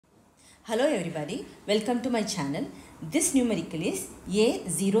Hello everybody, welcome to my channel. This numerical is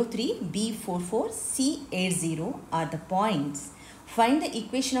A03B44C80 are the points. Find the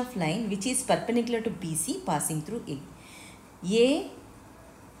equation of line which is perpendicular to BC passing through A. A,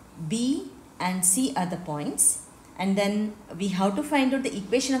 B and C are the points, and then we have to find out the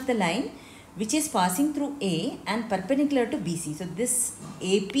equation of the line which is passing through A and perpendicular to BC. So this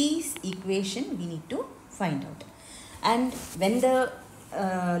AP's equation we need to find out. And when the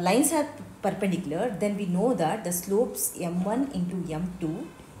lines are perpendicular, then we know that the slopes m1 into m2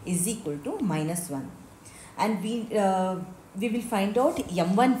 is equal to -1, and we will find out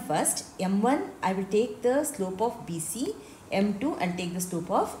m1 first. M1 I will take the slope of BC, m2 I'll take the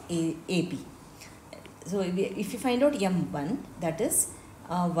slope of AP. So if you find out m1, that is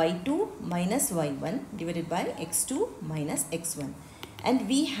y2 minus y1 divided by x2 minus x1, and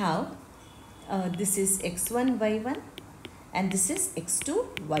we have this is x1 y1 and this is x2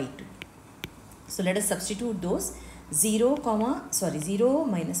 y2. So let us substitute those. 0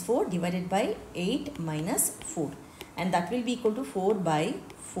 minus 4 divided by 8 minus 4, and that will be equal to 4 by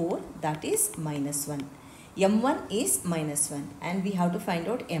 4, that is -1. m1 is -1, and we have to find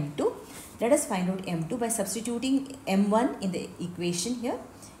out m2. Let us find out m2 by substituting m1 in the equation here.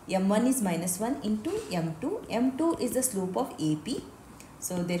 m1 is -1 into m2. m2 is the slope of AP.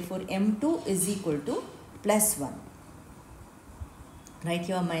 So therefore m2 is equal to +1. Right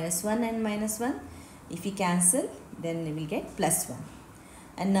here -1 and -1. If we cancel, then we will get +1.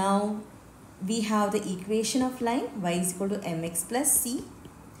 And now we have the equation of line y is equal to mx plus c.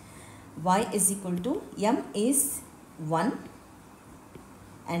 Y is equal to m is 1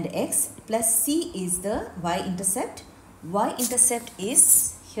 and x plus c is the y-intercept. Y-intercept is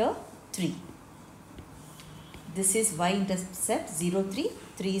here 3. This is y-intercept 0, 3.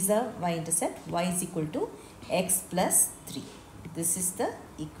 3 is the y-intercept. Y is equal to x plus 3. This is the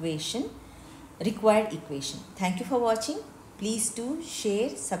equation, required equation. Thank you for watching. Please do share,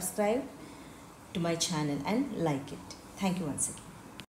 subscribe to my channel and like it. Thank you once again.